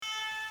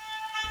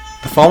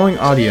following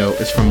audio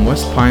is from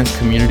West Pines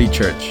Community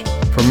Church.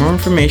 For more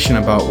information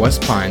about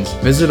West Pines,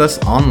 visit us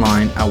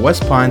online at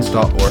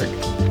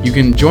westpines.org. You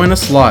can join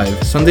us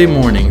live Sunday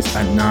mornings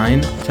at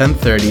 9,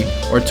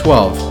 10:30, or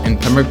 12 in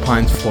Pembroke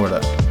Pines,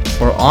 Florida,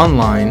 or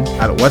online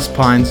at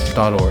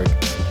westpines.org.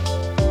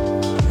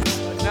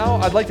 Now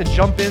I'd like to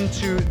jump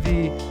into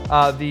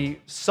the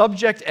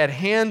subject at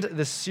hand,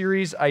 the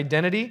series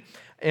Identity.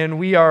 And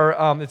we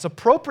are, it's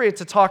appropriate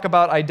to talk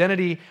about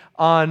identity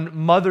on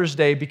Mother's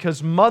Day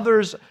because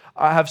mothers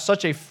have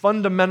such a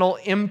fundamental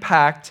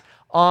impact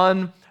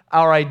on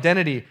our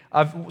identity.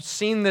 I've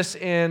seen this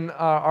in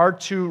our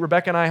two,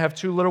 Rebecca and I have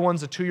two little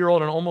ones, a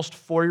 2-year-old and an almost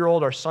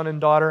 4-year-old, our son and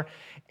daughter,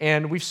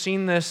 and we've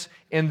seen this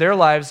in their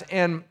lives.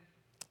 And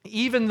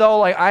even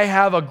though I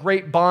have a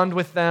great bond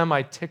with them,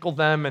 I tickle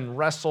them and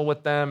wrestle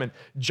with them and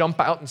jump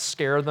out and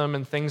scare them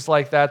and things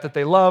like that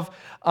they love.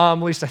 At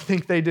least I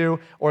think they do,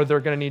 or they're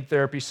going to need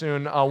therapy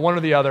soon, one or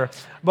the other.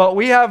 But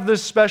we have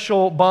this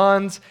special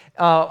bond.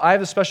 I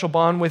have a special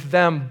bond with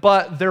them,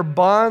 but their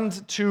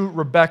bond to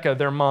Rebecca,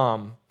 their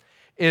mom,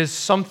 is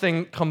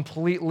something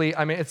completely,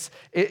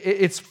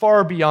 it's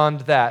far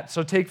beyond that.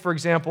 So take, for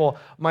example,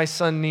 my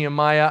son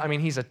Nehemiah.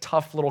 He's a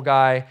tough little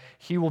guy.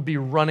 He will be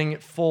running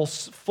at full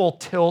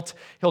tilt.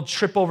 He'll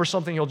trip over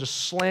something. He'll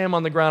just slam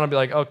on the ground and be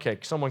like, okay,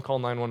 someone call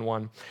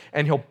 911.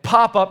 And he'll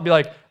pop up and be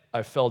like,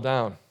 I fell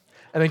down.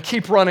 And then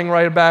keep running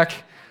right back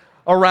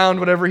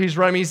around whatever he's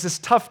running. He's this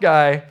tough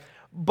guy,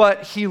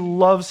 but he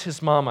loves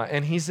his mama.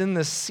 And he's in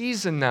this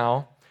season now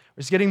where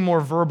he's getting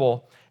more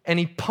verbal. And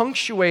he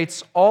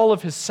punctuates all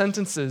of his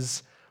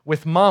sentences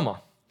with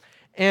mama.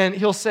 And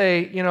he'll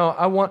say,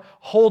 I want,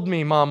 hold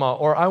me, mama,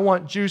 or I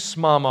want juice,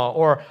 mama,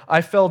 or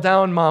I fell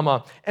down,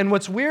 mama. And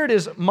what's weird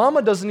is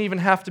mama doesn't even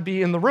have to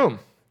be in the room.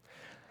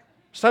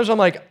 Sometimes I'm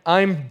like,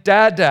 I'm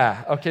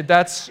dada. Okay,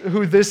 that's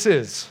who this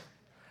is.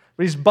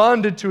 But he's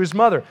bonded to his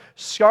mother.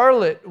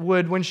 Scarlett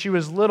would, when she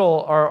was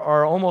little,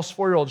 our almost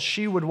 4-year-old,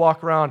 she would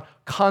walk around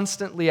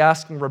constantly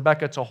asking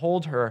Rebecca to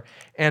hold her.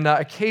 And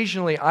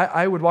occasionally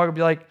I would walk and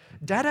be like,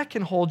 Dada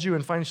can hold you,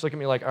 and finally she'd look at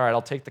me like, all right,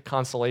 I'll take the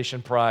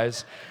consolation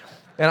prize.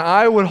 And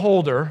I would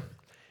hold her,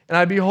 and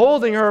I'd be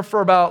holding her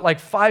for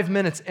about 5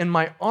 minutes, and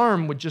my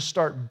arm would just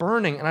start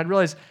burning, and I'd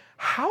realize,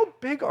 how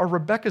big are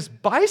Rebecca's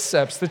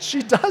biceps that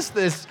she does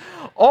this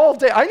all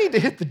day? I need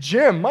to hit the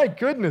gym, my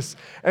goodness.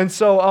 And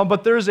so,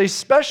 but there's a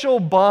special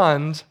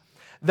bond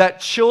that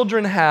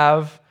children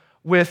have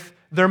with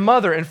their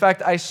mother. In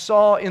fact, I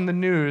saw in the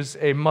news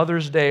a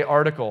Mother's Day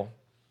article,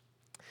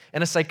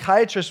 and a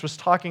psychiatrist was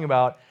talking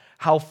about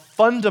how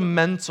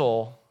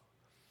fundamental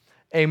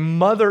a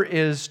mother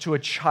is to a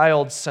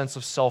child's sense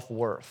of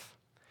self-worth.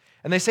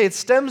 And they say it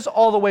stems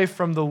all the way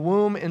from the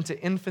womb into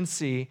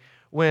infancy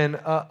when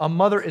a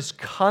mother is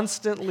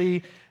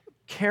constantly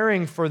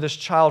caring for this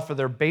child for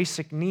their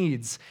basic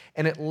needs,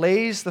 and it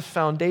lays the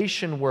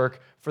foundation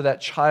work for that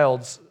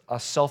child's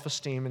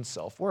self-esteem and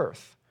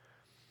self-worth.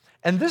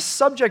 And this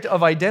subject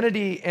of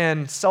identity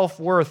and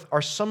self-worth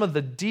are some of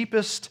the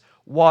deepest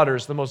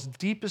waters, the most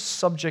deepest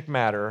subject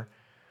matter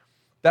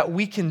that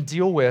we can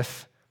deal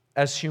with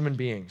as human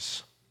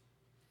beings.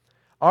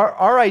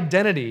 Our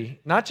identity,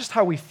 not just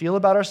how we feel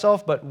about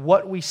ourselves, but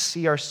what we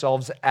see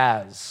ourselves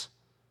as,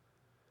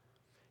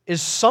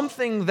 is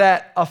something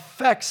that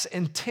affects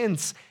and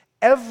tints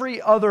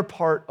every other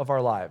part of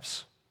our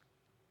lives.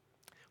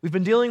 We've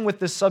been dealing with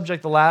this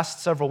subject the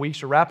last several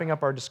weeks. We're wrapping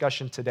up our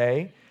discussion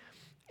today,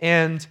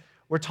 and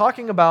we're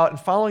talking about and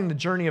following the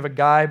journey of a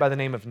guy by the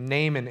name of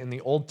Naaman in the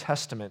Old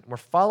Testament. We're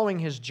following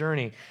his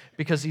journey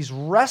because he's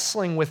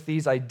wrestling with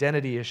these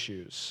identity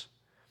issues.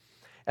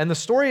 And the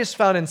story is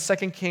found in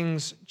 2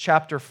 Kings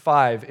chapter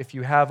 5. If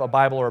you have a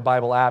Bible or a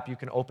Bible app, you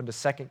can open to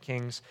 2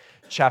 Kings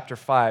chapter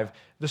 5.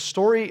 The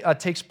story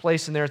takes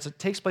place in there. It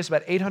takes place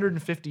about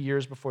 850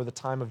 years before the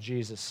time of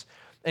Jesus.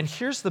 And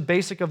here's the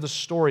basic of the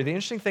story. The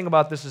interesting thing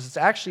about this is it's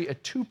actually a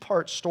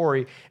 2-part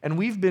story, and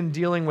we've been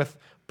dealing with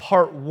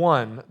part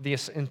 1,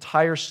 this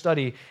entire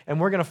study,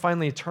 and we're going to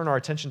finally turn our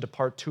attention to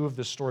part 2 of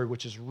this story,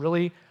 which is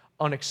really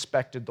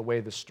unexpected the way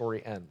this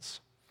story ends.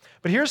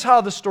 But here's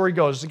how the story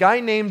goes. There's a guy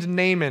named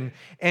Naaman,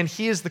 and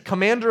he is the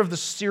commander of the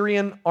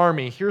Syrian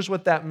army. Here's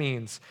what that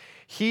means.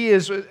 He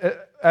is,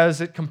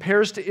 as it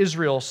compares to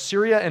Israel,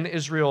 Syria and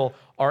Israel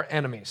are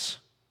enemies.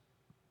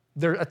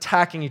 They're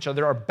attacking each other.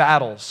 There are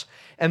battles.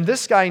 And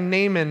this guy,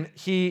 Naaman,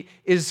 he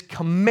is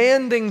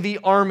commanding the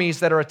armies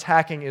that are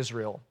attacking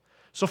Israel.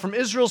 So from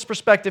Israel's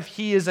perspective,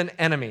 he is an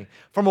enemy.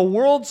 From a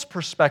world's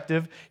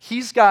perspective,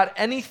 he's got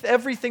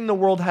everything the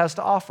world has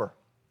to offer.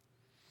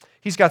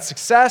 He's got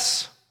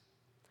success,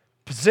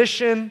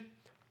 position,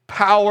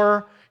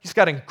 power. He's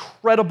got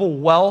incredible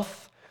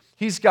wealth.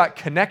 He's got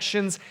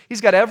connections.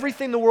 He's got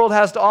everything the world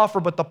has to offer,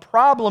 but the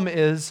problem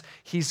is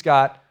he's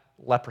got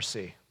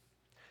leprosy.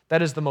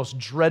 That is the most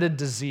dreaded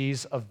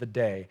disease of the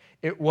day.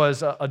 It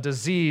was a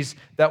disease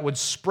that would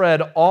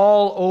spread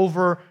all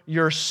over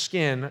your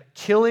skin,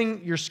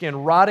 killing your skin,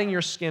 rotting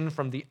your skin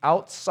from the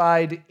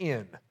outside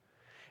in.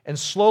 And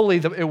slowly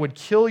it would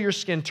kill your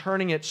skin,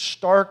 turning it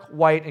stark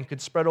white and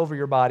could spread over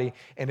your body,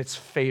 and it's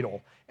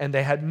fatal. and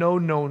they had no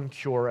known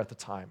cure at the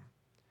time.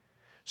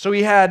 So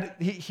he had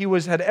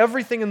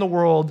everything in the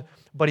world,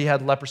 but he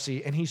had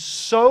leprosy, and he's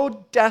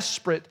so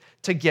desperate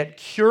to get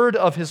cured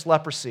of his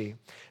leprosy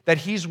that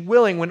he's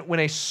willing, when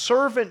a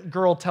servant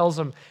girl tells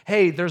him,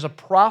 hey, there's a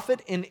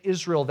prophet in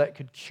Israel that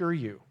could cure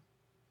you,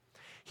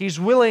 he's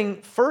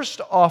willing, first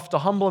off, to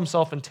humble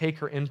himself and take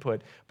her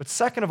input. But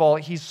second of all,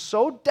 he's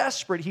so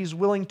desperate, he's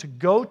willing to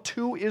go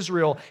to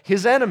Israel,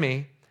 his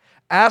enemy,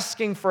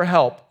 asking for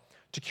help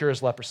to cure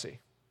his leprosy.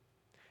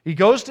 He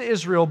goes to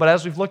Israel, but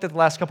as we've looked at the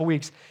last couple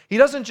weeks, he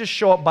doesn't just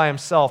show up by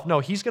himself. No,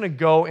 he's going to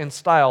go in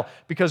style,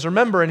 because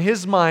remember, in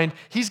his mind,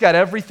 he's got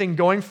everything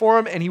going for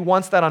him, and he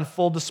wants that on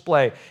full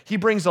display. He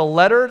brings a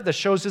letter that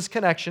shows his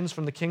connections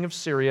from the king of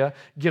Syria,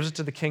 gives it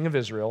to the king of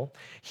Israel.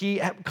 He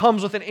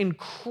comes with an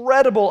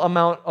incredible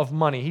amount of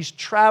money. He's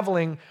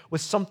traveling with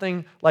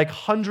something like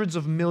hundreds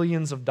of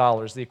millions of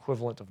dollars, the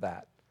equivalent of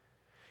that.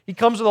 He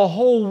comes with a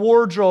whole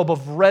wardrobe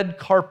of red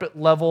carpet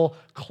level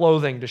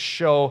clothing to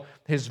show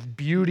his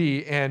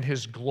beauty and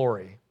his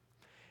glory.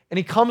 And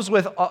he comes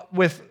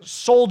with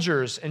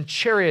soldiers and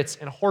chariots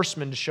and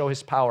horsemen to show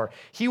his power.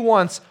 He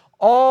wants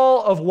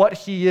all of what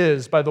he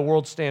is by the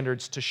world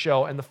standards to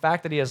show, and the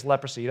fact that he has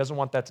leprosy, he doesn't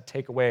want that to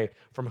take away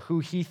from who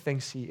he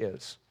thinks he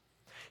is.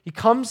 He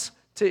comes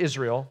to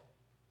Israel,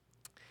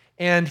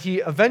 and he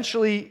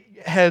eventually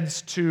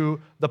heads to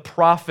the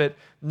prophet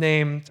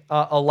named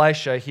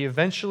Elisha. He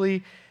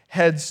eventually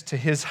heads to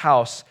his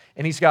house,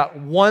 and he's got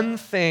one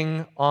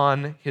thing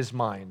on his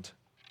mind.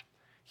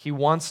 He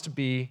wants to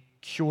be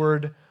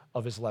cured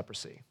of his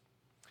leprosy.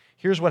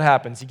 Here's what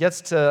happens. He gets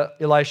to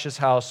Elisha's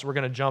house. We're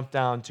going to jump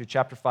down to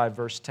chapter 5,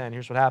 verse 10.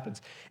 Here's what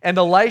happens. And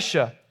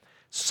Elisha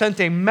sent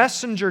a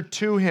messenger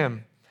to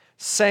him,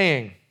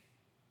 saying,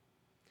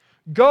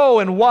 go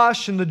and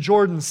wash in the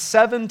Jordan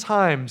 7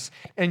 times,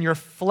 and your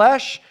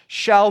flesh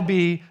shall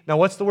be, now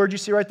what's the word you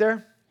see right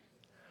there?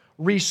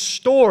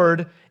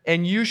 Restored,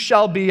 and you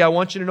shall be, I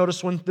want you to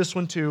notice this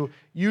one too,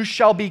 you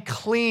shall be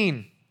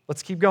clean.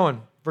 Let's keep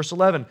going. Verse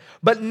 11.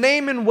 But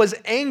Naaman was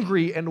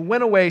angry and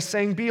went away,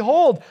 saying,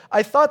 behold,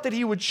 I thought that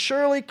he would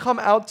surely come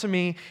out to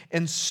me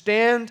and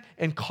stand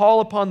and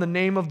call upon the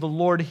name of the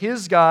Lord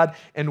his God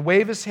and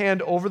wave his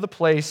hand over the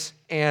place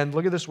and,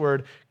 look at this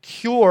word,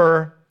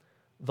 cure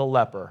the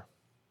leper.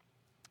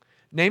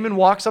 Naaman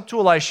walks up to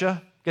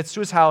Elisha, gets to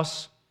his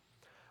house.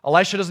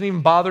 Elisha doesn't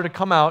even bother to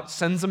come out,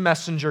 sends a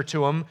messenger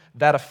to him.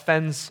 That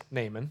offends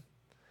Naaman.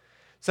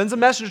 Sends a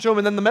messenger to him,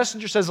 and then the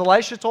messenger says,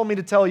 Elisha told me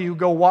to tell you,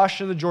 go wash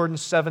in the Jordan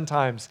 7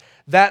 times.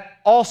 That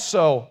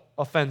also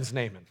offends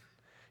Naaman.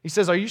 He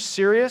says, are you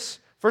serious?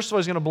 First of all,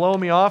 he's going to blow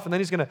me off, and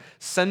then he's going to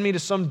send me to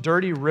some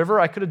dirty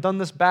river. I could have done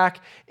this back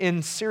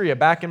in Syria,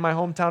 back in my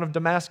hometown of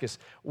Damascus.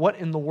 What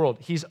in the world?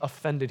 He's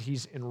offended.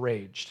 He's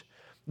enraged.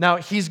 Now,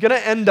 he's going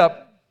to end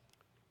up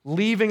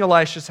leaving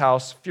Elisha's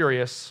house,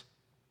 furious,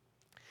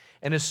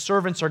 and his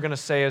servants are going to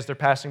say as they're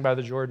passing by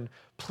the Jordan,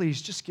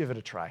 please, just give it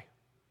a try.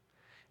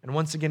 And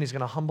once again, he's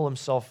going to humble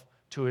himself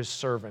to his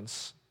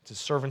servants'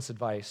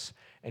 advice,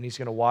 and he's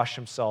going to wash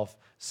himself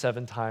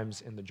 7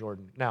 times in the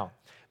Jordan. Now,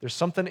 there's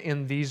something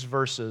in these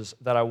verses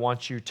that I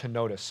want you to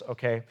notice,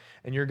 okay?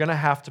 And you're going to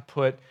have to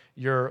put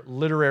your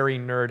literary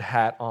nerd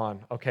hat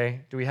on, okay?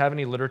 Do we have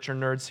any literature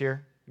nerds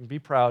here? Be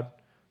proud.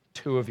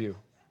 2 of you,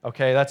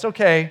 okay? That's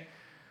okay.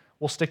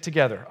 We'll stick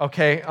together,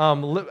 okay?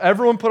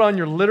 Everyone put on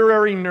your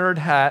literary nerd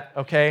hat,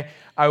 okay?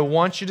 I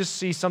want you to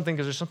see something,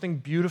 because there's something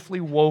beautifully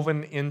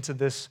woven into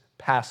this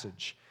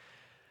passage.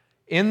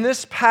 In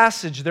this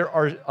passage, there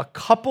are a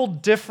couple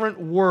different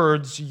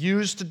words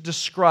used to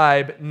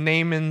describe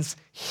Naaman's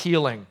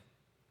healing.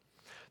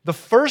 The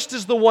first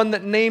is the one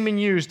that Naaman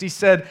used. He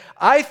said,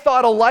 I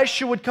thought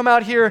Elisha would come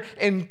out here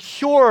and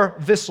cure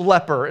this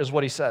leper, is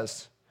what he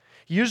says.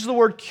 He used the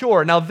word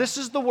cure. Now, this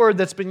is the word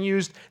that's been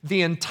used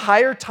the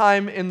entire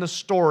time in the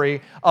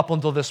story up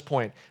until this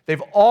point.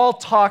 They've all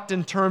talked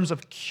in terms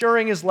of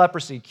curing his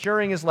leprosy.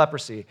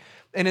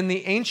 And in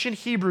the ancient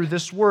Hebrew,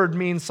 this word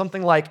means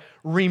something like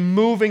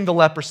removing the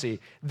leprosy.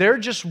 They're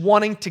just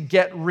wanting to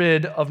get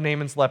rid of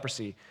Naaman's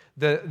leprosy.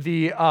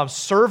 The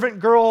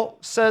servant girl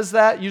says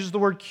that, uses the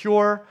word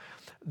cure.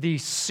 The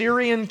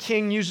Syrian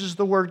king uses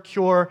the word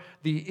cure.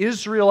 The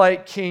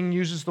Israelite king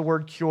uses the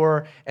word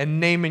cure. And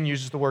Naaman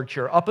uses the word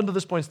cure. Up until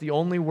this point, it's the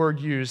only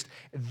word used.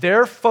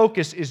 Their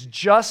focus is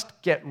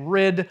just get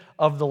rid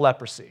of the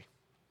leprosy.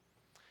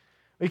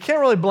 You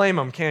can't really blame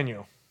them, can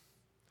you?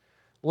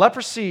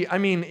 Leprosy, I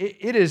mean,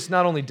 it is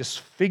not only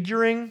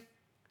disfiguring,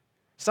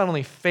 it's not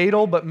only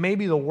fatal, but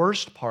maybe the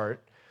worst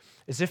part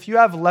is if you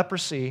have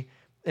leprosy,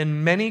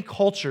 in many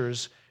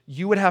cultures,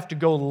 you would have to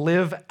go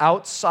live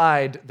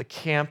outside the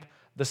camp,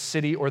 the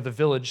city, or the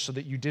village so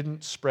that you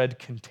didn't spread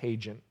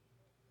contagion.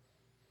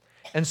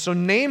 And so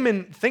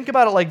Naaman, think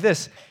about it like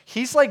this.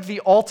 He's like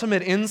the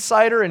ultimate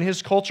insider in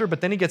his culture, but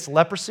then he gets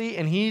leprosy,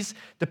 and he's,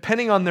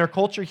 depending on their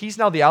culture, he's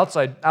now the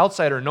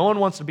outsider. No one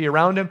wants to be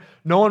around him.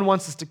 No one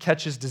wants us to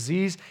catch his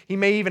disease. He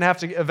may even have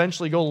to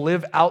eventually go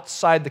live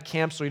outside the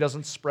camp so he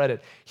doesn't spread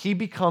it. He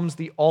becomes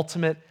the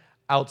ultimate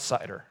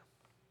outsider.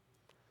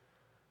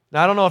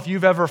 Now, I don't know if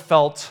you've ever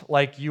felt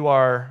like you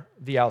are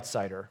the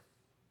outsider.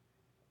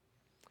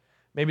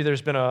 Maybe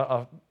there's been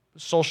a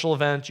social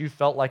event, you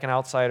felt like an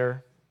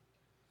outsider.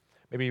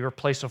 Maybe your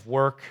place of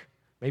work,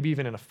 maybe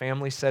even in a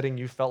family setting,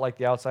 you felt like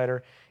the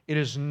outsider. It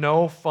is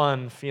no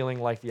fun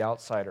feeling like the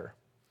outsider.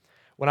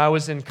 When I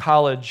was in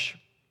college,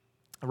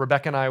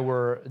 Rebecca and I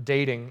were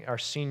dating our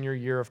senior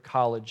year of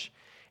college.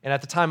 And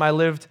at the time I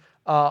lived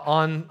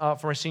for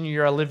my senior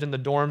year, I lived in the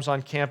dorms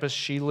on campus.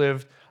 She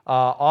lived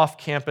off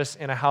campus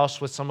in a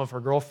house with some of her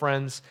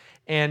girlfriends.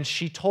 And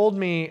she told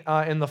me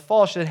in the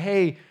fall, she said,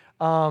 hey,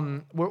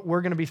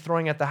 we're going to be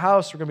throwing at the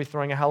house, we're going to be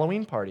throwing a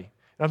Halloween party.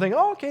 And I'm thinking,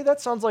 oh, okay,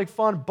 that sounds like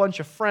fun. Bunch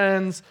of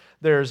friends,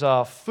 there's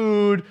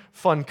food,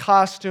 fun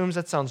costumes,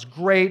 that sounds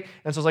great.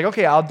 And so I was like,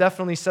 okay, I'll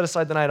definitely set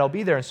aside the night, I'll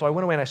be there. And so I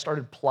went away and I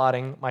started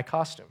plotting my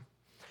costume.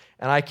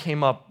 And I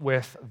came up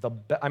with the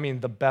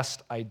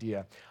best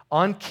idea.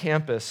 On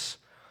campus,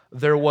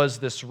 there was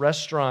this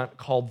restaurant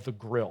called The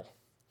Grill.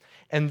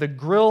 And The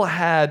Grill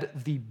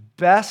had the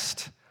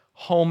best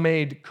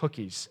homemade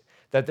cookies.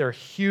 That they're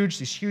huge,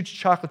 these huge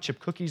chocolate chip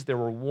cookies. They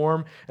were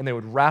warm, and they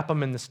would wrap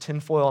them in this tin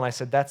foil. And I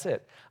said, that's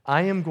it.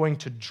 I am going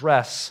to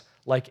dress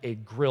like a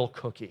grill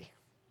cookie.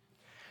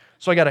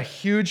 So I got a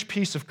huge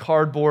piece of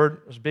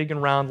cardboard. It was big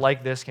and round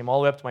like this, came all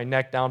the way up to my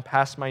neck, down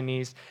past my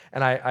knees.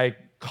 And I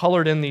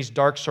colored in these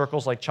dark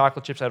circles like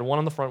chocolate chips. I had one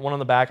on the front, one on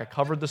the back. I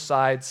covered the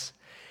sides.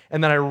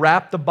 And then I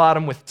wrapped the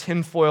bottom with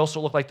tin foil so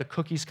it looked like the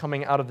cookies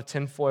coming out of the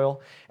tin foil.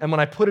 And when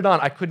I put it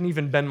on, I couldn't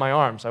even bend my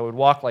arms. I would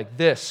walk like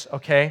this,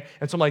 okay?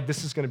 And so I'm like,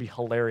 this is going to be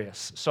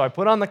hilarious. So I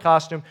put on the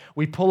costume,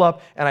 we pull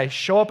up, and I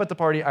show up at the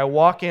party. I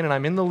walk in, and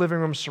I'm in the living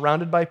room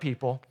surrounded by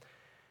people.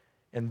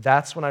 And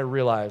that's when I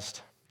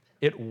realized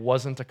it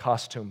wasn't a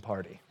costume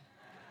party.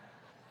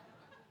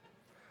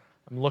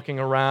 I'm looking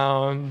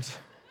around.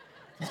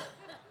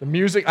 The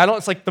music,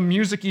 it's like the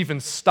music even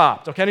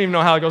stopped. Okay, I don't even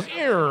know how it goes,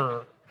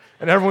 ear.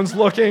 And everyone's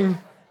looking.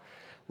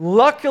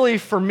 Luckily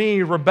for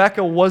me,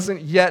 Rebecca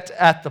wasn't yet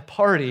at the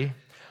party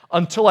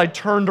until I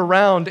turned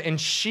around and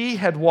she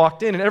had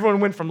walked in, and everyone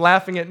went from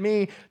laughing at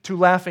me to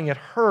laughing at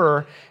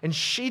her, and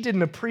she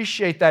didn't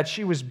appreciate that.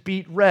 She was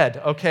beet red,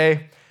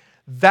 okay?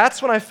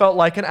 That's when I felt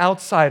like an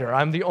outsider.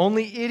 I'm the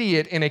only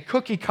idiot in a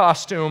cookie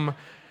costume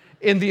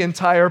in the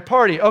entire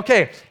party.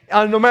 Okay,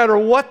 no matter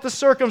what the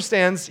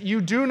circumstance, you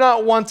do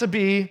not want to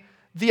be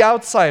the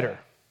outsider.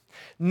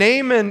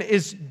 Naaman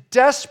is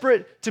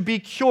desperate to be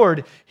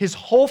cured. His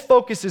whole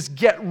focus is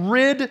get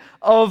rid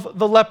of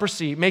the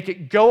leprosy, make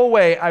it go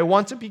away. I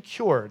want to be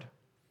cured.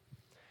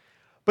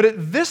 But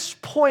at this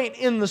point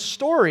in the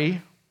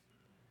story,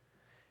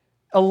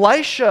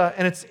 Elisha,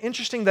 and it's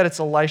interesting that it's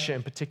Elisha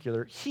in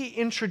particular, he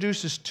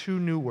introduces two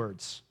new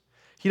words.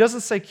 He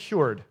doesn't say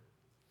cured.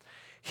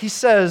 He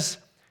says,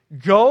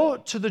 go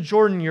to the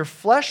Jordan, your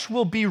flesh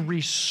will be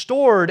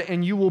restored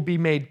and you will be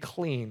made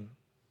clean.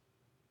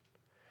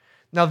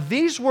 Now,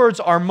 these words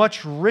are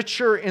much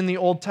richer in the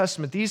Old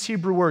Testament. These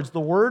Hebrew words,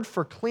 the word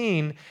for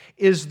clean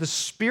is the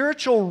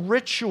spiritual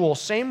ritual,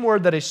 same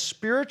word that a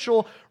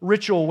spiritual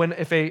ritual,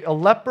 if a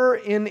leper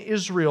in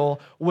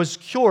Israel was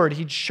cured,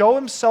 he'd show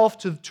himself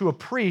to a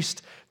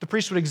priest, the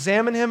priest would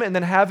examine him and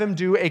then have him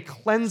do a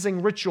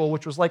cleansing ritual,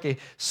 which was like a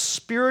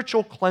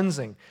spiritual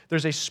cleansing.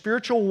 There's a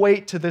spiritual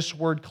weight to this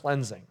word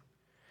cleansing.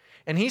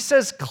 And he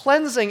says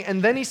cleansing,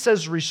 and then he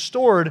says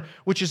restored,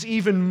 which is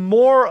even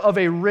more of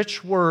a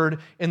rich word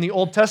in the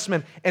Old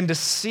Testament. And to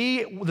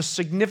see the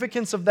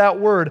significance of that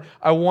word,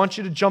 I want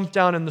you to jump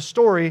down in the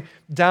story,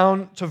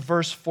 down to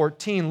verse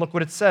 14. Look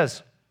what it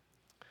says.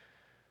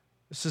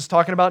 This is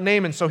talking about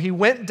Naaman. So he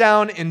went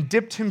down and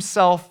dipped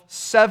himself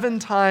 7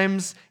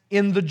 times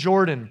in the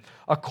Jordan,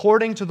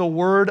 according to the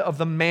word of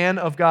the man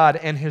of God,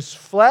 and his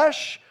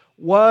flesh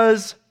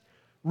was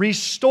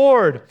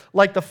restored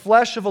like the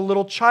flesh of a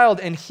little child,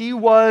 and he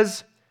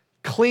was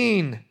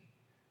clean.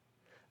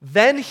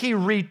 Then he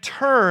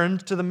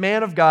returned to the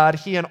man of God,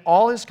 he and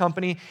all his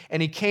company,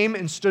 and he came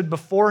and stood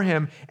before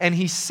him, and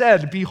he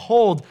said,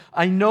 behold,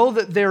 I know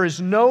that there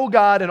is no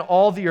God in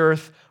all the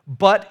earth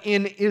but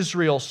in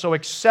Israel, so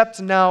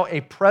accept now a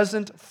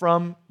present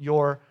from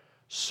your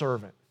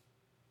servant.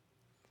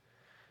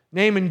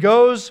 Naaman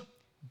goes,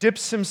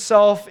 dips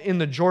himself in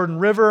the Jordan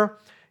River,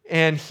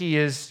 and he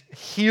is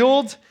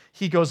healed.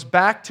 He goes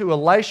back to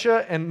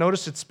Elisha, and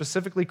notice it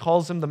specifically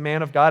calls him the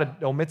man of God.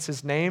 It omits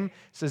his name. It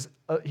says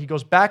he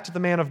goes back to the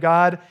man of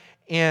God,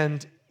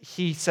 and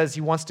he says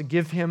he wants to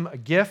give him a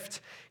gift.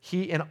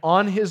 And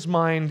on his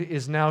mind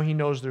is now he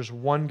knows there's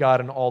one God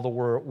in all the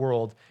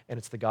world, and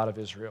it's the God of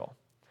Israel.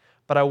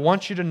 But I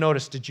want you to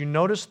notice, did you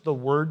notice the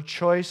word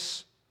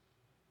choice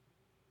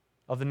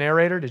of the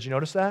narrator? Did you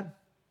notice that?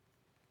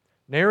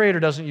 Narrator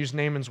doesn't use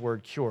Naaman's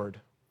word, cured.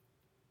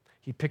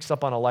 He picks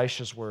up on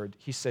Elisha's word.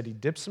 He said he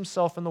dips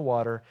himself in the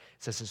water.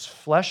 It says his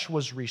flesh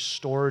was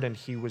restored and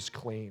he was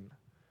clean.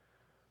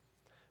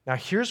 Now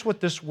here's what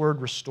this word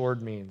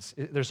restored means.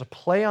 There's a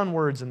play on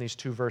words in these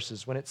 2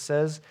 verses. When it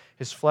says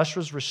his flesh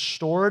was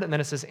restored, and then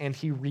it says, and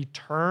he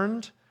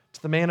returned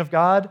to the man of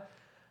God,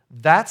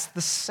 that's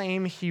the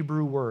same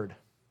Hebrew word.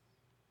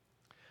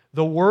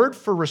 The word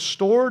for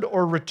restored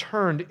or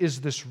returned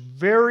is this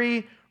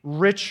very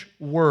rich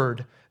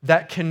word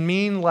that can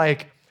mean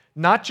like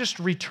not just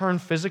return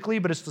physically,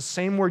 but it's the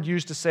same word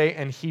used to say,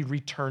 and he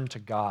returned to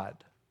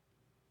God.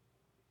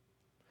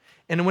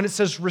 And when it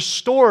says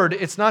restored,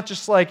 it's not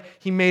just like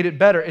he made it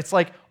better. It's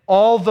like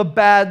all the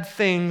bad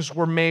things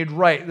were made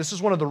right. This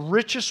is one of the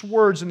richest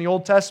words in the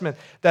Old Testament.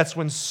 That's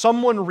when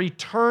someone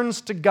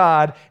returns to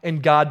God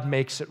and God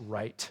makes it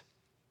right.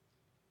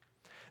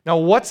 Now,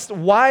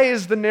 why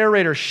is the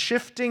narrator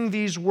shifting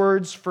these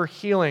words for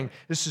healing?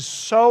 This is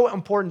so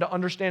important to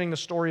understanding the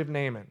story of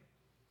Naaman.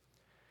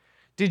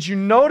 Did you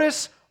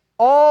notice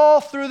all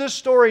through this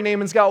story,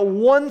 Naaman's got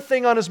one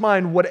thing on his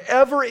mind: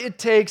 whatever it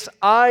takes,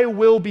 I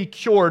will be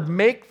cured.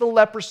 Make the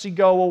leprosy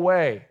go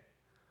away.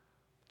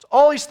 That's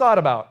all he's thought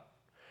about.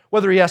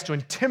 Whether he has to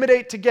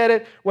intimidate to get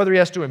it, whether he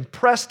has to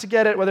impress to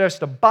get it, whether he has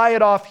to buy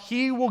it off,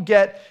 he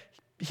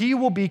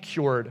will be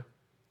cured.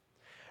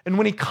 And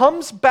when he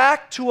comes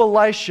back to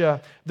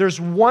Elisha,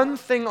 there's one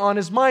thing on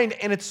his mind,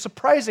 and it's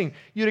surprising.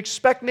 You'd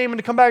expect Naaman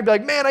to come back and be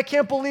like, man, I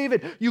can't believe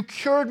it. You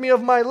cured me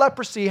of my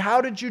leprosy. How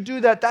did you do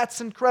that?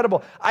 That's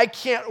incredible. I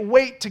can't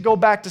wait to go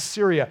back to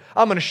Syria.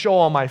 I'm going to show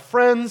all my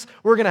friends.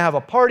 We're going to have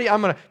a party.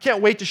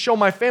 Can't wait to show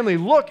my family.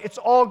 Look, it's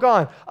all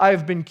gone.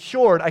 I've been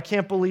cured. I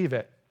can't believe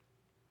it.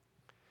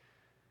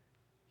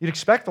 You'd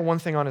expect the one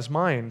thing on his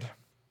mind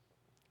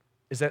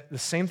is that the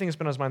same thing has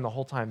been on his mind the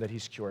whole time, that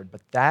he's cured,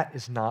 but that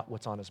is not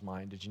what's on his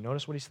mind. Did you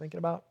notice what he's thinking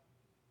about?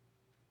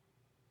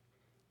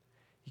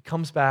 He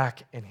comes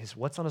back, and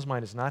what's on his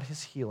mind is not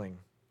his healing,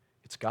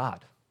 it's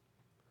God.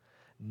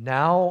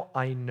 Now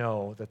I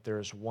know that there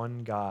is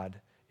one God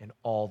in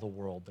all the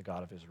world, the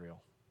God of Israel.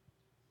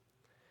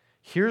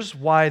 Here's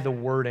why the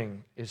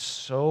wording is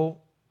so,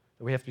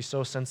 we have to be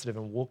so sensitive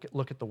and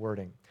look at the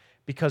wording.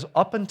 Because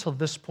up until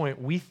this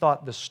point, we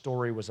thought this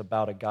story was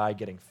about a guy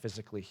getting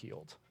physically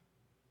healed.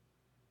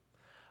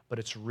 But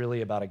it's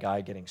really about a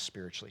guy getting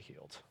spiritually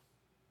healed.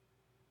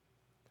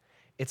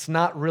 It's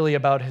not really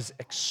about his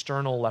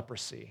external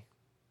leprosy.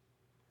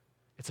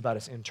 It's about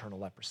his internal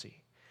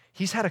leprosy.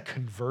 He's had a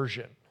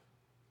conversion.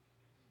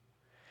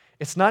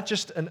 It's not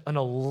just an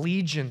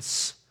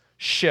allegiance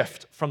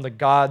shift from the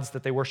gods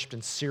that they worshipped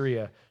in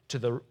Syria to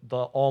the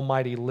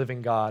almighty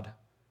living God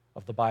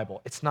of the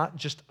Bible. It's not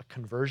just a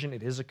conversion.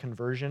 It is a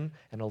conversion,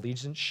 an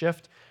allegiance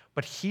shift.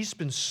 But he's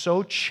been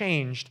so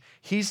changed,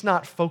 he's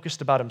not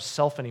focused about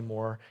himself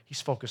anymore. He's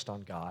focused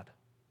on God.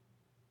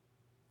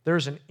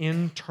 There's an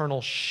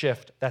internal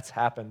shift that's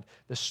happened.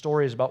 This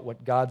story is about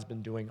what God's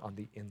been doing on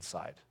the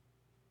inside.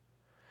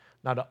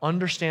 Now, to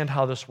understand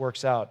how this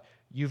works out,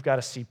 you've got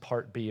to see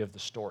part B of the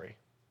story,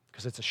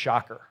 because it's a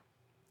shocker.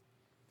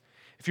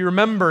 If you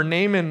remember,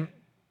 Naaman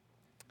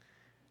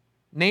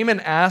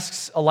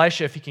asks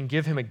Elisha if he can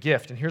give him a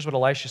gift. And here's what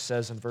Elisha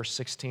says in verse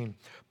 16.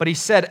 But he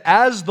said,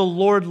 as the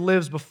Lord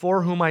lives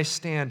before whom I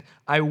stand,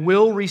 I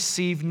will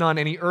receive none.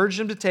 And he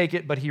urged him to take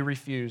it, but he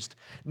refused.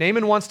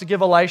 Naaman wants to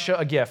give Elisha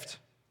a gift,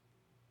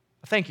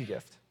 a thank you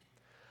gift.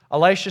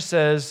 Elisha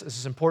says, this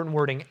is important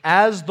wording,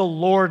 as the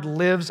Lord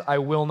lives, I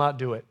will not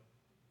do it.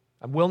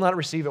 I will not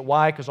receive it.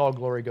 Why? Because all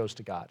glory goes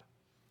to God.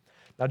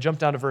 Now jump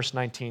down to verse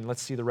 19.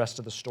 Let's see the rest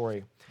of the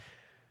story.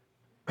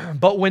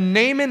 But when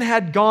Naaman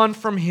had gone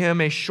from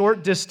him a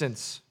short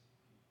distance,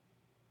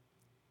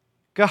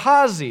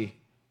 Gehazi,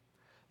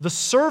 the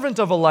servant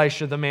of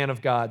Elisha, the man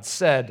of God,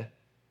 said,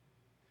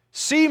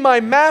 see, my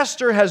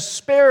master has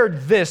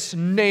spared this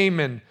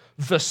Naaman,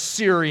 the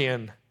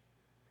Syrian,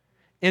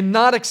 in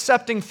not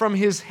accepting from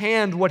his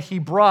hand what he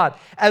brought.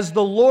 As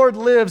the Lord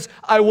lives,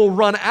 I will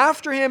run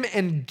after him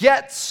and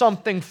get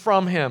something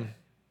from him.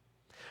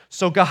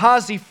 So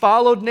Gehazi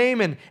followed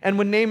Naaman, and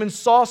when Naaman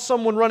saw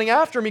someone running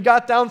after him, he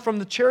got down from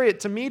the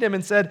chariot to meet him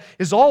and said,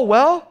 is all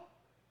well?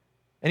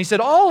 And he said,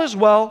 all is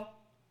well.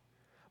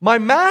 My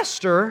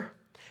master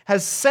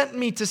has sent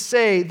me to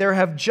say, there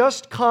have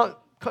just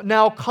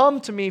now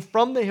come to me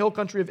from the hill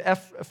country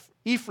of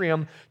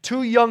Ephraim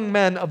 2 young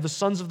men of the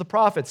sons of the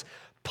prophets.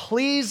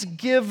 Please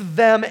give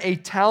them a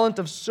talent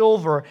of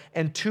silver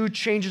and 2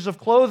 changes of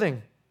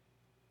clothing.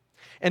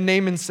 And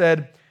Naaman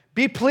said,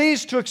 be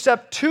pleased to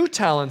accept 2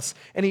 talents.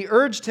 And he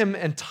urged him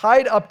and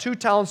tied up 2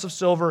 talents of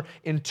silver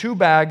in 2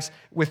 bags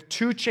with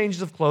 2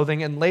 changes of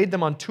clothing and laid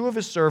them on 2 of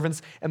his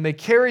servants, and they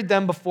carried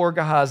them before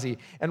Gehazi.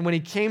 And when he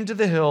came to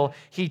the hill,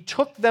 he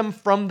took them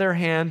from their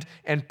hand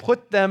and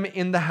put them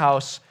in the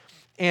house,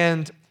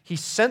 and he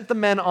sent the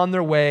men on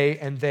their way,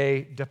 and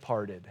they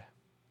departed.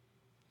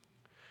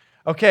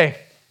 Okay,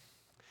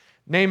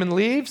 Naaman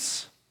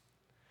leaves,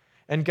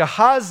 and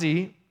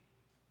Gehazi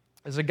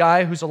is a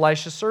guy who's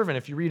Elisha's servant.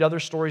 If you read other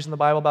stories in the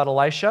Bible about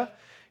Elisha,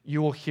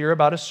 you will hear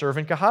about his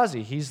servant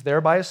Gehazi. He's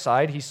there by his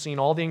side. He's seen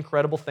all the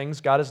incredible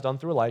things God has done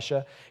through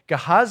Elisha.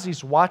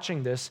 Gehazi's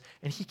watching this,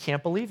 and he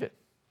can't believe it.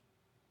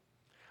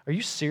 Are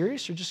you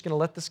serious? You're just going to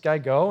let this guy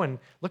go? And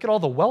look at all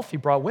the wealth he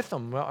brought with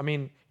him. I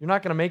mean, you're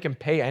not going to make him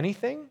pay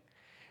anything?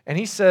 And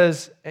he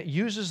says,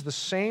 uses the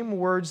same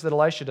words that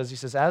Elisha does. He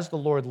says, as the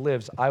Lord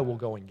lives, I will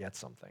go and get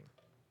something.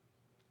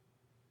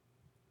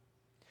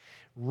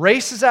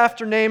 Races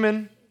after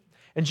Naaman.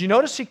 And do you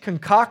notice he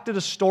concocted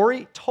a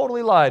story?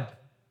 Totally lied.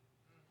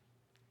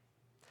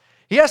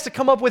 He has to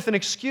come up with an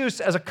excuse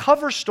as a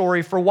cover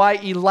story for why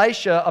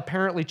Elisha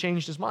apparently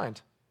changed his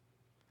mind.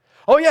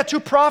 Oh yeah, 2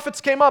 prophets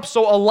came up,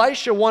 so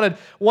Elisha wanted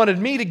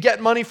me to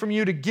get money from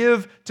you to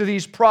give to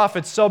these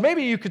prophets. So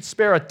maybe you could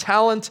spare a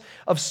talent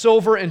of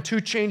silver and 2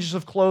 changes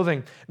of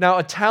clothing. Now,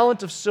 a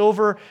talent of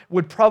silver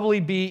would probably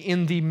be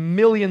in the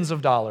millions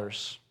of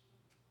dollars.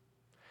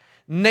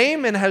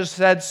 Naaman has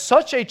had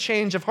such a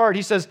change of heart.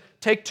 He says,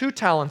 take 2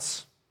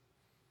 talents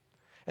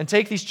and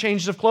take these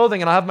changes of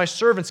clothing, and I'll have my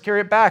servants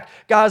carry it back.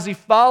 Gehazi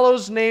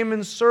follows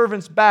Naaman's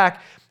servants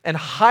back and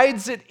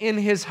hides it in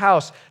his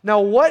house.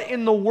 Now, what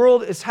in the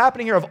world is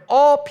happening here? Of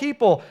all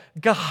people,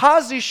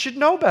 Gehazi should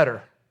know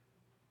better.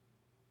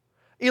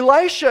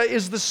 Elisha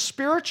is the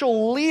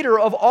spiritual leader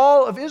of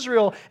all of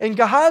Israel, and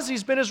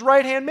Gehazi's been his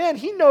right-hand man.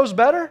 He knows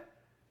better.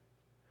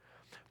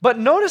 But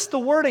notice the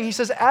wording. He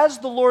says, as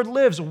the Lord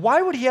lives.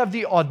 Why would he have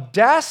the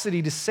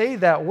audacity to say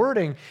that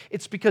wording?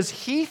 It's because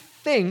he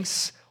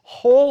thinks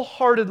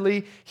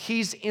wholeheartedly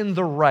he's in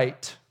the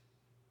right.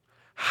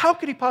 How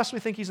could he possibly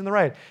think he's in the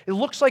right? It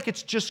looks like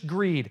it's just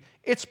greed.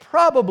 It's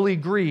probably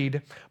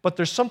greed, but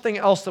there's something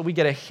else that we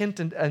get a hint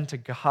into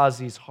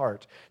Gehazi's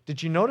heart.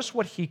 Did you notice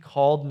what he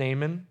called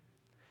Naaman?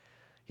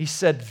 He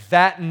said,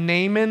 that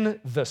Naaman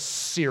the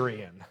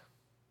Syrian.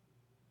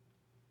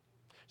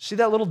 See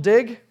that little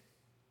dig?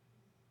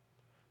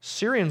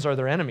 Syrians are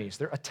their enemies.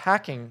 They're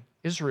attacking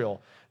Israel.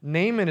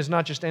 Naaman is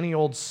not just any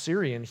old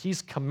Syrian.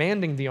 He's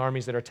commanding the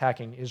armies that are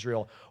attacking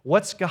Israel.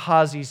 What's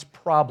Gehazi's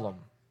problem?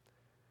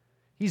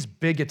 He's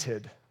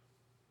bigoted.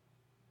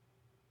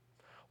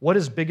 What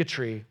is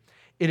bigotry?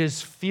 It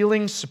is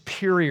feeling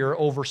superior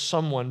over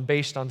someone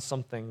based on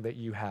something that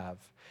you have.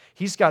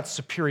 He's got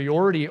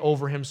superiority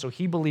over him, so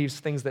he believes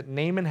things that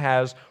Naaman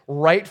has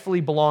rightfully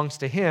belongs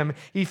to him.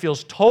 He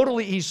feels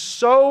he's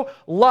so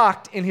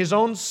locked in his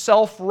own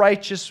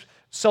self-righteous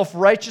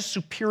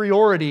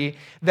superiority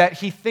that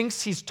he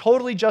thinks he's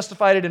totally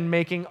justified in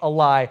making a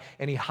lie,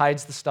 and he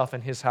hides the stuff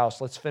in his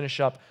house. Let's finish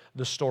up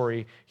the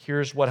story.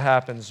 Here's what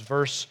happens.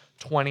 Verse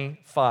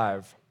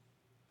 25.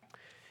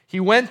 He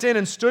went in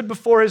and stood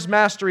before his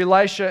master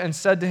Elisha and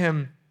said to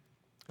him,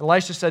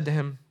 Elisha said to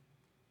him,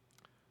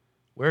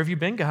 where have you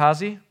been,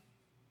 Gehazi? And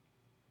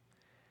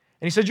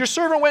he said, your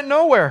servant went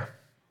nowhere.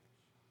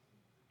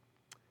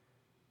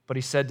 But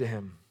he said to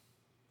him,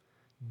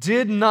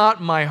 did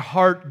not my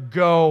heart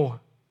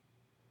go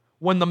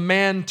when the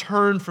man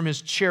turned from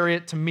his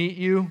chariot to meet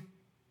you?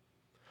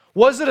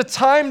 Was it a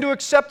time to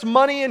accept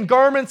money and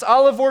garments,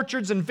 olive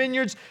orchards and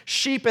vineyards,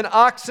 sheep and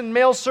oxen,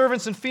 male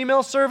servants and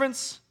female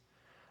servants?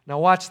 Now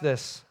watch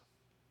this.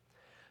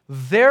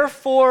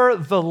 Therefore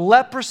the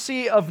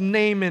leprosy of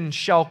Naaman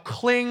shall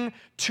cling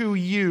to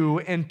you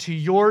and to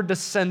your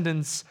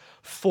descendants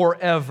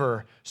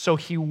forever. So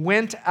he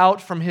went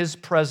out from his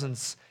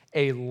presence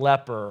a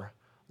leper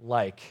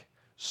like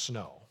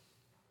snow.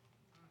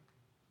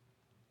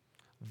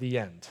 The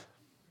end.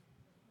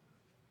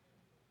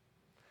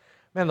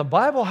 Man, the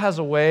Bible has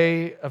a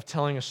way of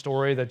telling a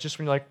story that just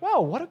when you're like,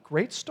 wow, what a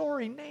great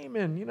story,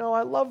 Naaman,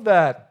 I love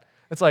that.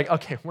 It's like,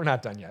 okay, we're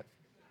not done yet.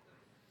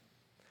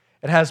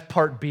 It has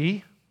part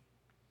B.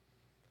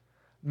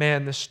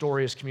 Man, this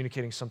story is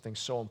communicating something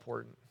so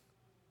important.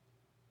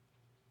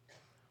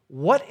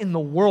 What in the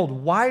world?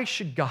 Why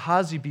should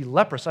Gehazi be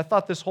leprous? I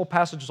thought this whole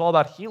passage was all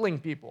about healing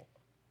people.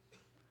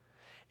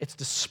 It's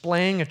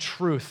displaying a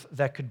truth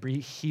that could be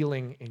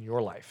healing in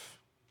your life.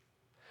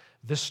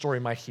 This story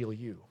might heal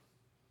you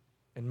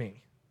and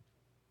me.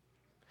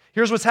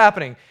 Here's what's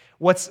happening.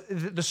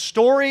 The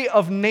story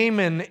of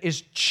Naaman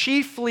is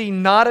chiefly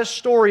not a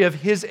story of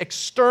his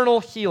external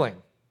healing.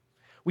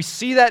 We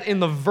see that in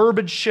the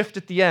verbiage shift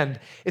at the end.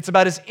 It's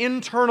about his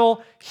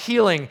internal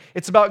healing.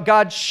 It's about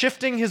God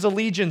shifting his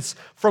allegiance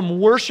from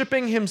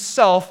worshiping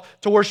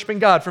himself to worshiping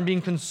God, from being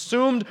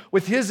consumed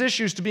with his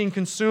issues to being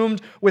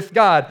consumed with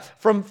God,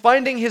 from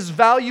finding his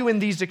value in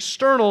these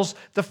externals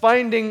to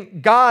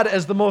finding God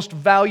as the most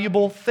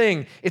valuable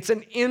thing. It's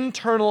an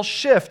internal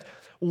shift.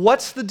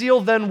 What's the deal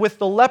then with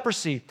the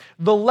leprosy?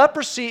 The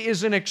leprosy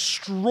is an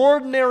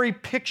extraordinary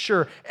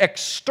picture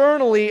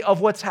externally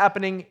of what's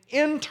happening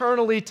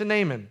internally to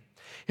Naaman.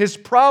 His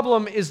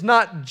problem is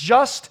not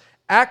just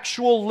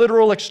actual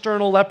literal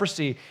external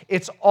leprosy,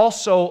 it's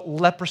also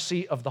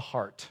leprosy of the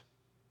heart.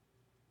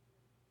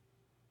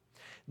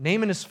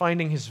 Naaman is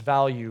finding his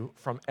value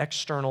from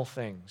external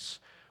things.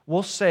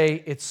 We'll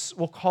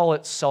call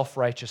it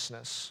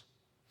self-righteousness.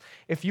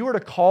 If you were to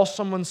call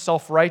someone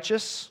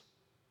self-righteous,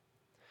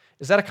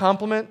 is that a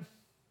compliment?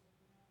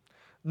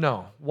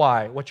 No.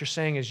 Why? What you're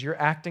saying is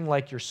you're acting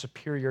like you're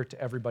superior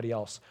to everybody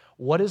else.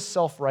 What is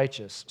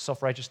self-righteousness?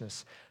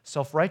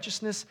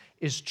 Self-righteousness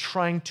is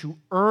trying to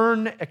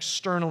earn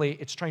externally.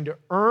 It's trying to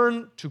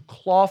earn, to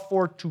claw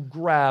for, to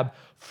grab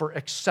for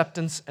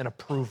acceptance and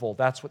approval.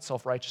 That's what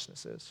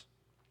self-righteousness is.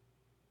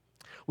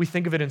 We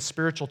think of it in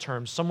spiritual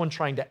terms. Someone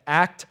trying to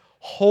act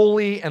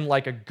holy and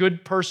like a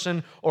good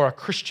person or a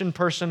Christian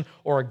person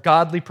or a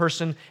godly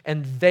person,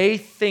 and they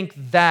think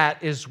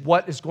that is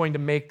what is going to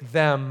make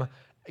them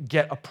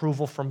get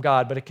approval from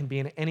God, but it can be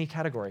in any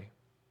category.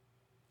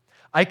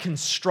 I can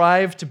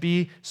strive to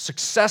be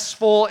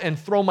successful and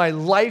throw my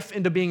life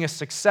into being a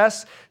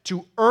success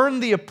to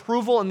earn the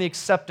approval and the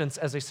acceptance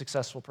as a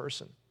successful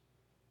person.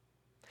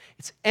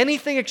 It's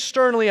anything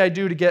externally I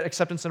do to get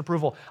acceptance and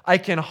approval. I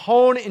can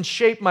hone and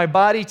shape my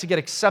body to get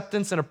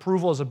acceptance and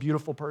approval as a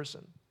beautiful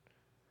person.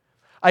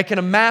 I can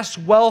amass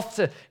wealth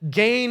to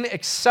gain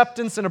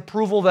acceptance and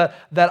approval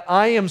that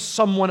I am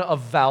someone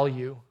of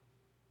value.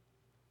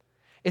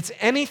 It's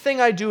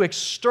anything I do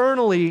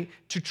externally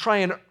to try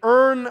and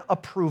earn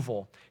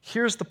approval.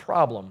 Here's the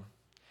problem.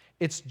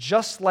 It's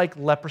just like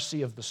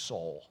leprosy of the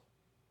soul.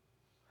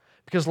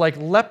 Because like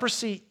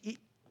leprosy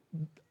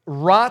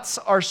rots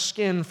our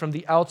skin from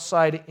the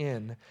outside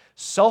in,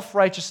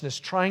 self-righteousness,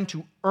 trying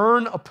to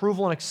earn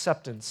approval and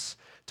acceptance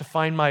to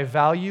find my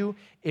value,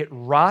 it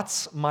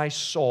rots my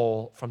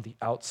soul from the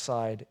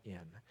outside in.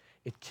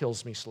 It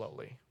kills me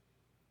slowly.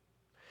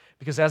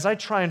 Because as I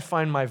try and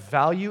find my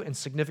value and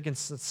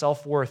significance and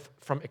self-worth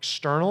from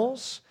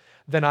externals,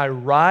 then I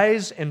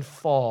rise and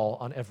fall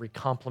on every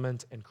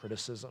compliment and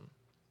criticism.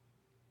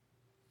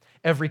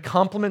 Every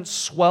compliment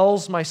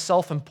swells my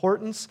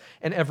self-importance,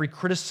 and every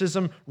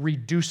criticism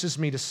reduces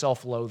me to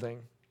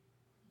self-loathing.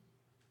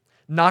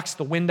 Knocks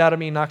the wind out of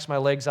me, knocks my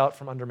legs out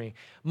from under me.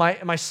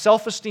 My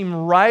self-esteem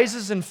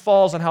rises and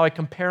falls on how I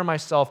compare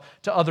myself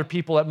to other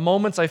people. At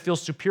moments I feel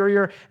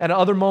superior, and at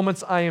other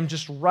moments I am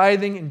just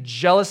writhing in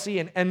jealousy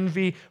and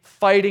envy,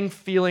 fighting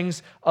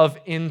feelings of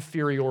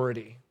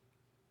inferiority.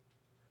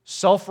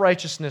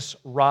 Self-righteousness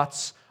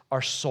rots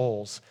our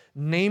souls.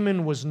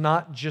 Naaman was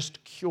not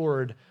just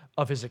cured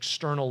of his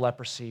external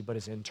leprosy, but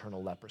his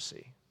internal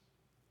leprosy.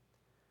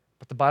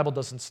 But the Bible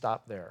doesn't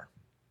stop there.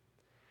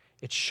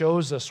 It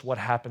shows us what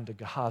happened to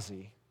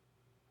Gehazi.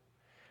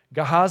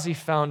 Gehazi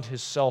found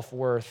his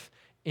self-worth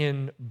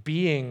in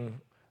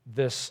being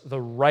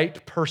the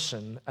right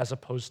person as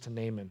opposed to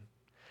Naaman,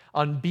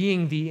 on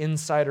being the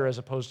insider as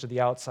opposed to the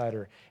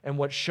outsider. And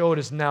what showed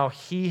is now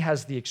he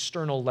has the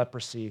external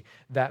leprosy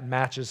that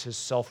matches his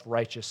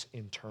self-righteous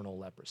internal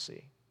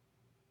leprosy.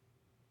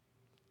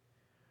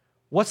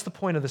 What's the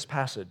point of this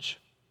passage?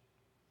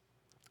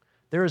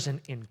 There is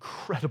an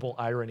incredible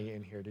irony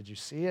in here. Did you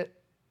see it?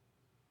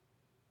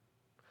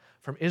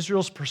 From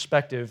Israel's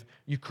perspective,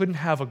 you couldn't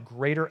have a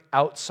greater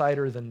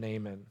outsider than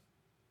Naaman.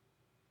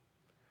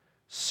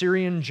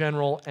 Syrian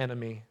general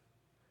enemy.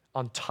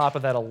 On top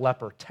of that, a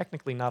leper,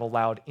 technically not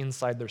allowed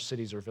inside their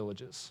cities or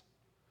villages.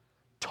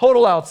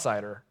 Total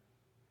outsider.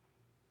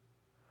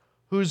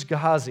 Who's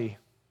Gehazi?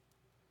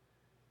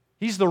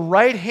 He's the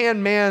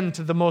right-hand man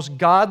to the most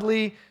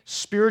godly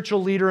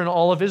spiritual leader in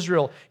all of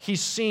Israel. He's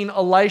seen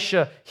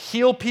Elisha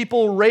heal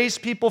people, raise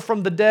people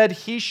from the dead.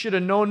 He should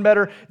have known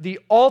better. The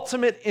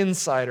ultimate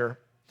insider.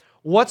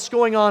 What's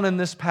going on in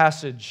this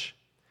passage?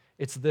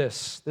 It's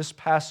this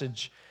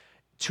passage.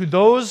 To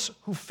those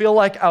who feel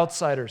like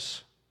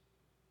outsiders,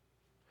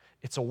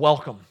 it's a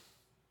welcome.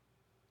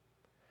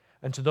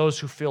 And to those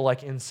who feel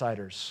like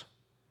insiders,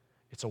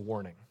 it's a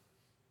warning.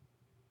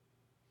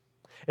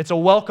 It's a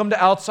welcome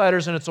to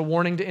outsiders and it's a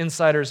warning to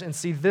insiders. And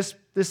see, this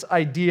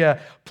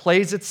idea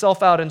plays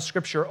itself out in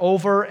Scripture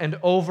over and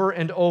over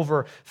and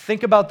over.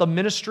 Think about the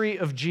ministry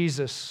of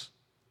Jesus.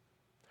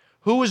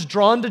 Who was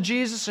drawn to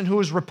Jesus and who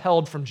was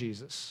repelled from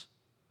Jesus?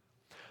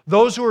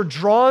 Those who were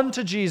drawn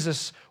to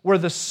Jesus were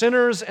the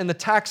sinners and the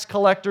tax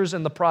collectors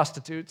and the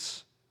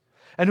prostitutes.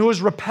 And who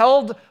was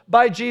repelled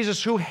by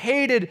Jesus, who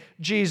hated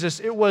Jesus.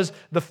 It was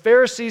the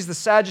Pharisees, the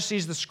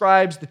Sadducees, the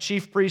scribes, the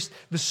chief priests,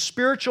 the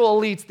spiritual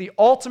elites, the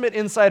ultimate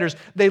insiders.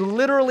 They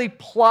literally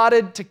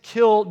plotted to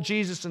kill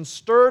Jesus and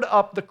stirred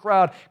up the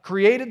crowd,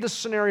 created the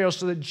scenario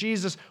so that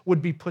Jesus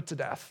would be put to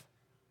death.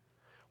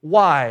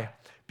 Why?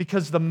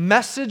 Because the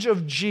message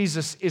of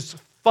Jesus is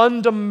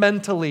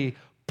fundamentally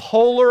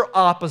polar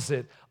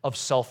opposite of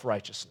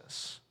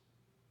self-righteousness.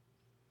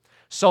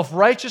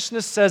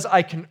 Self-righteousness says,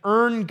 I can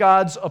earn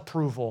God's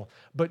approval,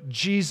 but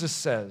Jesus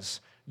says,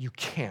 you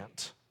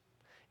can't.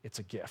 It's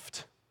a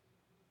gift.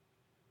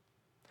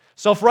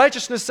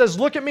 Self-righteousness says,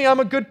 look at me, I'm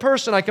a good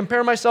person. I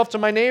compare myself to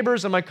my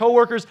neighbors and my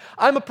coworkers.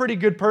 I'm a pretty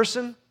good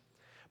person.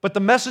 But the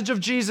message of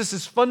Jesus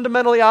is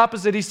fundamentally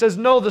opposite. He says,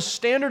 no, the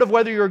standard of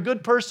whether you're a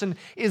good person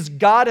is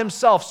God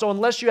Himself. So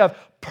unless you have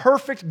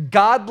perfect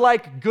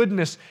God-like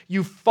goodness,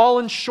 you've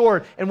fallen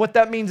short. And what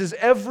that means is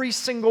every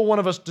single one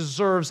of us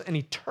deserves an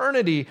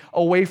eternity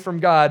away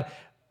from God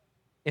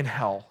in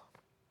hell.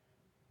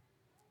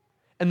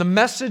 And the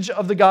message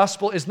of the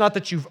gospel is not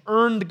that you've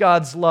earned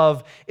God's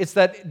love. It's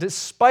that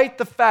despite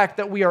the fact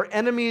that we are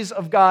enemies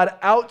of God,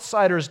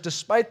 outsiders,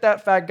 despite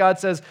that fact, God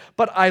says,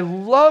 but I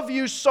love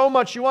you so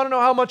much. You want to know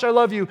how much I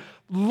love you?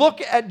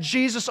 Look at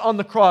Jesus on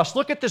the cross.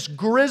 Look at this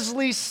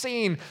grisly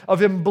scene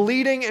of Him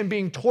bleeding and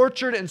being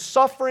tortured and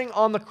suffering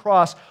on the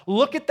cross.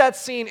 Look at that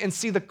scene and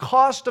see the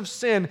cost of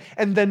sin,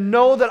 and then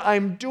know that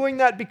I'm doing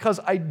that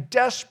because I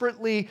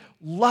desperately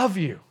love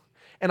you.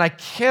 And I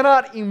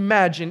cannot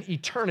imagine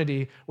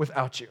eternity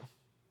without you.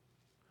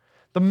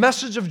 The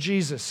message of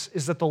Jesus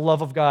is that the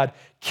love of God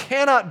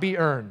cannot be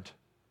earned,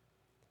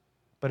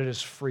 but it is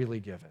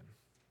freely given.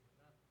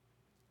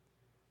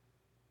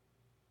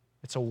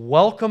 It's a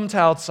welcome to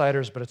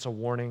outsiders, but it's a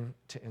warning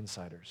to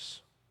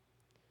insiders.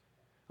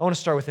 I want to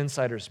start with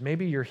insiders.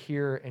 Maybe you're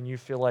here and you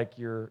feel like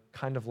you're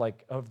kind of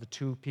like, of the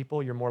two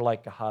people, you're more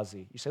like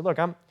Gehazi. You say, look,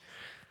 I'm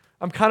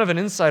kind of an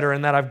insider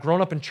in that I've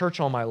grown up in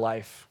church all my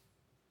life.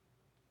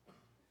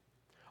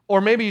 Or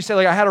maybe you say,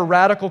 like, I had a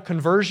radical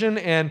conversion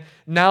and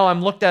now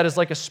I'm looked at as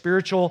like a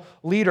spiritual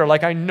leader.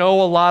 Like, I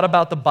know a lot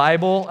about the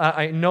Bible.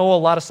 I know a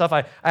lot of stuff.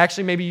 I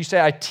actually, maybe you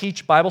say I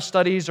teach Bible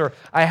studies, or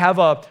I have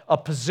a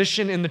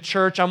position in the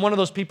church. I'm one of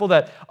those people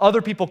that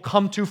other people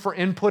come to for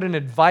input and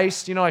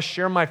advice. You know, I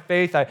share my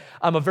faith.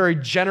 I'm a very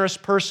generous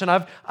person.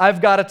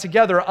 I've got it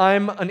together.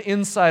 I'm an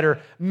insider.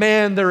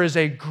 Man, there is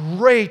a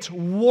great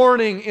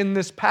warning in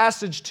this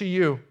passage to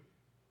you.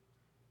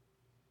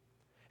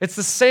 It's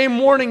the same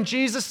warning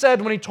Jesus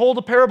said when he told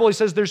a parable. He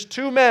says, there's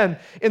two men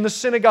in the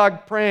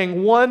synagogue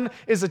praying. One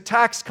is a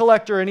tax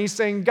collector, and he's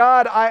saying,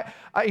 God,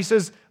 he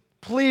says,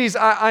 please,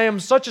 I am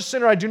such a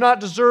sinner. I do not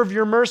deserve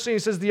your mercy. He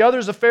says, the other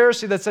is a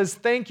Pharisee that says,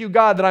 thank you,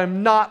 God, that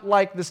I'm not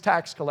like this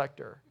tax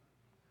collector.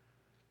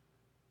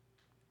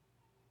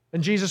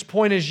 And Jesus'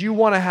 point is, you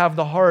want to have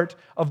the heart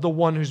of the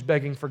one who's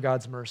begging for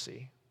God's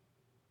mercy.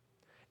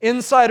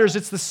 Insiders,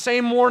 it's the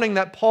same warning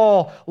that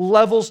Paul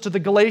levels to the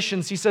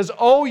Galatians. He says,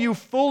 oh, you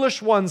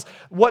foolish ones,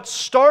 what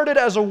started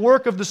as a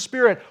work of the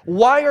Spirit,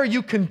 why are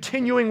you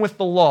continuing with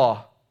the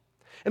law?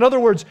 In other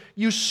words,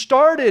 you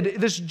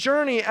started this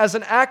journey as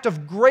an act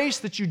of grace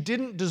that you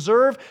didn't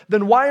deserve,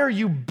 then why are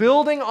you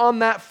building on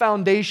that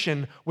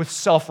foundation with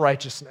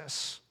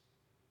self-righteousness?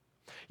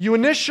 You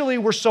initially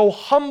were so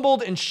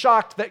humbled and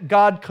shocked that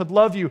God could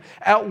love you.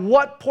 At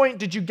what point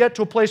did you get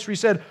to a place where you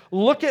said,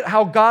 look at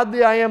how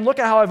godly I am, look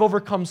at how I've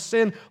overcome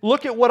sin,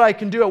 look at what I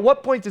can do? At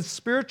what point did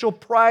spiritual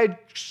pride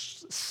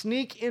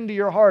sneak into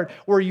your heart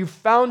where you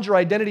found your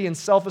identity and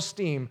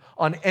self-esteem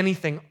on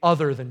anything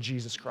other than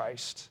Jesus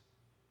Christ?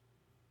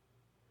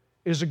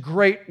 It is a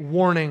great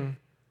warning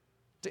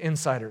to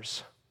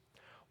insiders.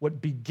 What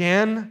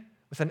began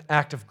with an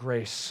act of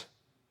grace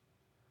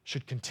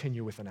should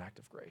continue with an act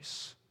of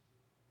grace.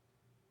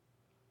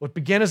 What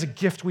began as a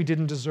gift we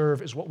didn't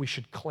deserve is what we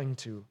should cling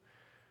to.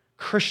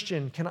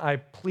 Christian, can I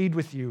plead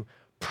with you,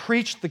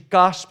 preach the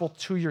gospel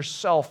to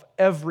yourself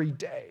every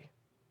day.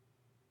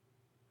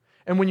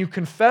 And when you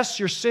confess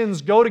your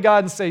sins, go to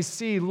God and say,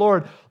 see,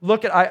 Lord,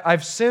 look,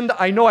 I've sinned.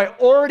 I know I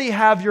already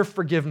have your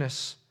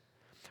forgiveness.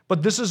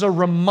 But this is a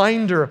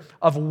reminder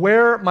of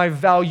where my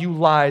value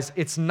lies.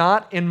 It's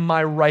not in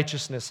my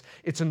righteousness.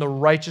 It's in the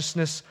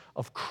righteousness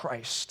of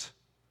Christ.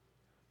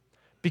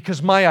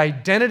 Because my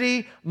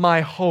identity,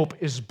 my hope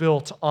is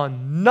built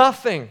on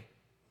nothing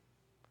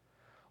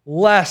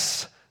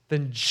less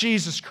than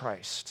Jesus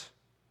Christ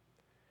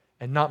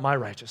and not my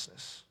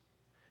righteousness,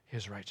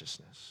 His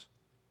righteousness.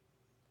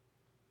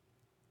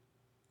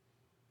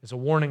 It's a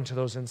warning to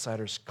those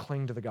insiders,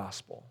 cling to the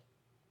gospel.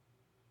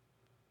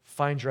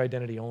 Find your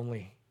identity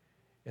only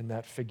in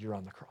that figure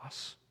on the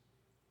cross.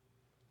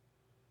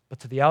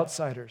 But to the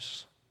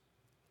outsiders,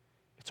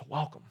 it's a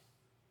welcome.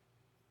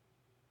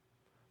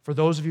 For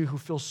those of you who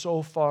feel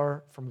so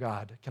far from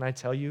God, can I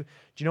tell you,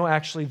 do you know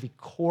actually the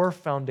core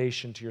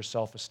foundation to your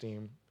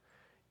self-esteem,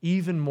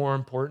 even more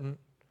important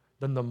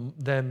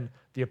than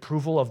the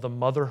approval of the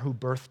mother who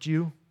birthed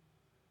you,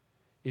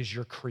 is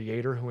your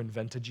Creator who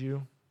invented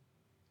you?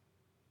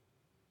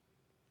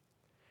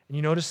 And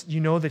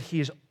you know that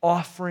He is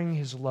offering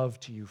His love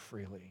to you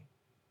freely.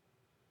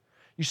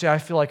 You say, I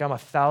feel like I'm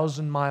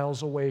 1,000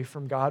 miles away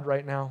from God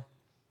right now.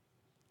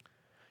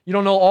 You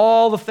don't know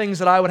all the things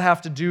that I would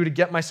have to do to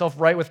get myself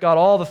right with God,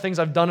 all the things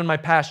I've done in my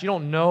past. You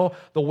don't know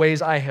the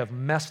ways I have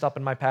messed up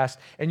in my past,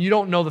 and you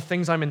don't know the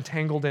things I'm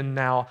entangled in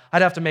now.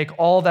 I'd have to make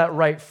all that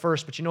right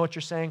first, but you know what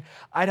you're saying?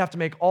 I'd have to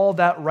make all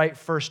that right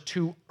first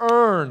to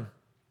earn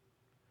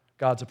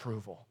God's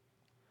approval.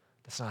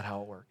 That's not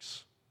how it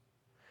works.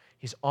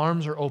 His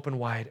arms are open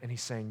wide, and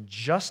He's saying,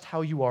 just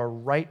how you are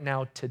right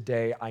now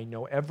today, I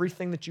know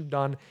everything that you've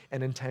done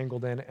and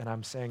entangled in, and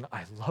I'm saying,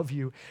 I love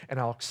you, and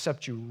I'll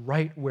accept you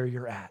right where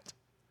you're at.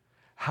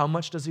 How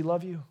much does He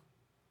love you?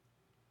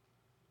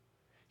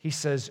 He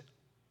says,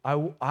 I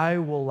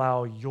will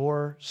allow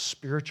your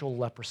spiritual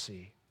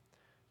leprosy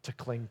to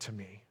cling to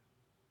me.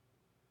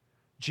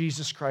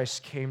 Jesus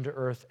Christ came to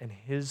earth, and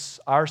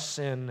our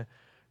sin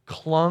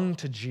clung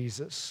to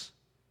Jesus.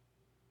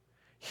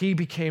 He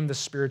became the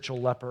spiritual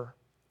leper.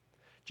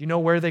 Do you know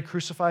where they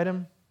crucified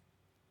Him?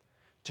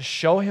 To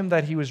show Him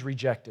that He was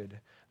rejected,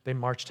 they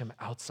marched Him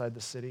outside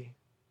the city.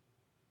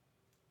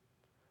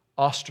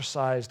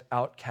 Ostracized,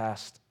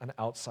 outcast, an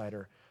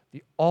outsider.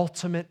 The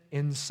ultimate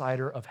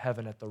insider of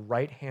heaven at the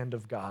right hand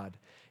of God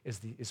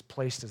is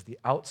placed as the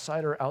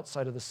outsider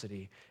outside of the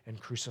city and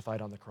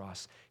crucified on the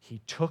cross.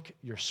 He took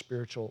your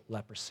spiritual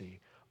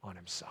leprosy on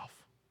Himself.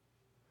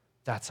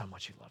 That's how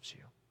much He loves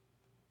you.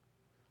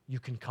 You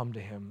can come to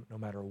Him no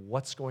matter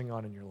what's going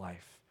on in your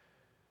life.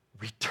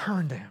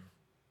 Return to Him.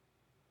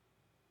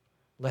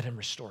 Let Him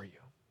restore you.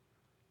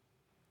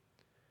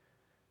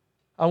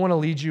 I want to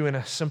lead you in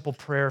a simple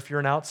prayer. If you're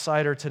an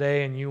outsider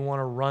today and you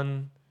want to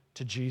run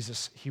to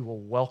Jesus, He will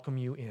welcome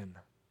you in.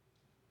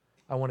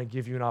 I want to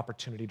give you an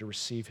opportunity to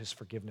receive his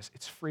forgiveness.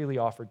 It's freely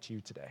offered to you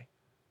today.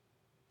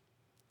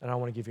 And I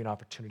want to give you an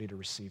opportunity to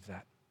receive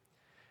that.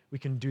 We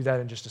can do that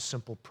in just a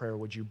simple prayer.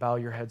 Would you bow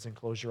your heads and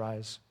close your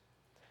eyes?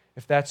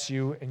 If that's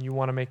you and you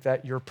want to make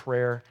that your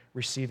prayer,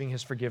 receiving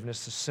his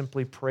forgiveness, to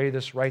simply pray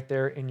this right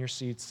there in your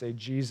seat. Say,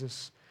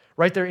 Jesus,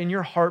 right there in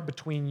your heart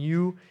between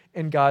you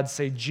and God,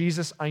 say,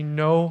 Jesus, I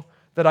know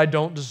that I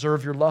don't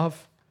deserve your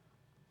love.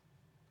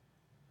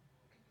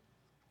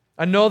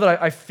 I know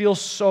that I feel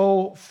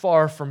so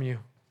far from you.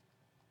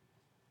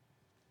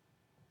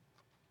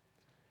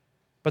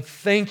 But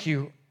thank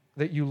you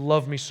that you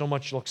love me so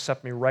much you'll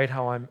accept me right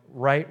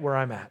where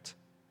I'm at.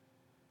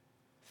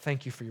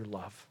 Thank you for your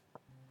love.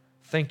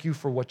 Thank you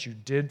for what you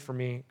did for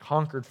me,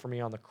 conquered for me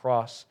on the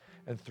cross,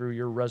 and through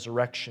your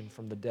resurrection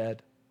from the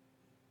dead.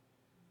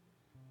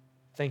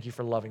 Thank you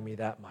for loving me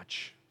that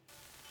much.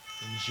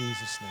 In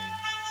Jesus' name.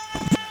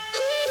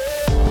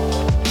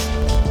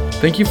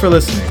 Thank you for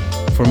listening.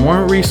 For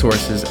more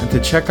resources and to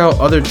check out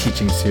other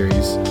teaching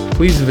series,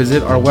 please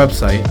visit our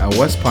website at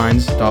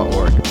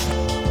westpines.org.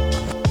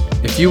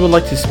 If you would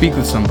like to speak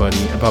with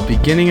somebody about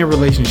beginning a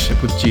relationship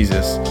with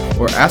Jesus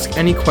or ask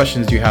any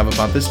questions you have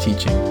about this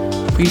teaching,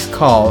 please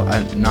call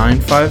at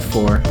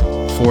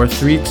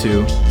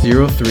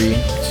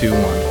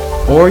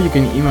 954-432-0321, or you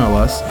can email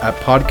us at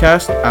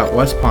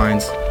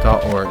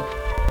podcast@westpines.org.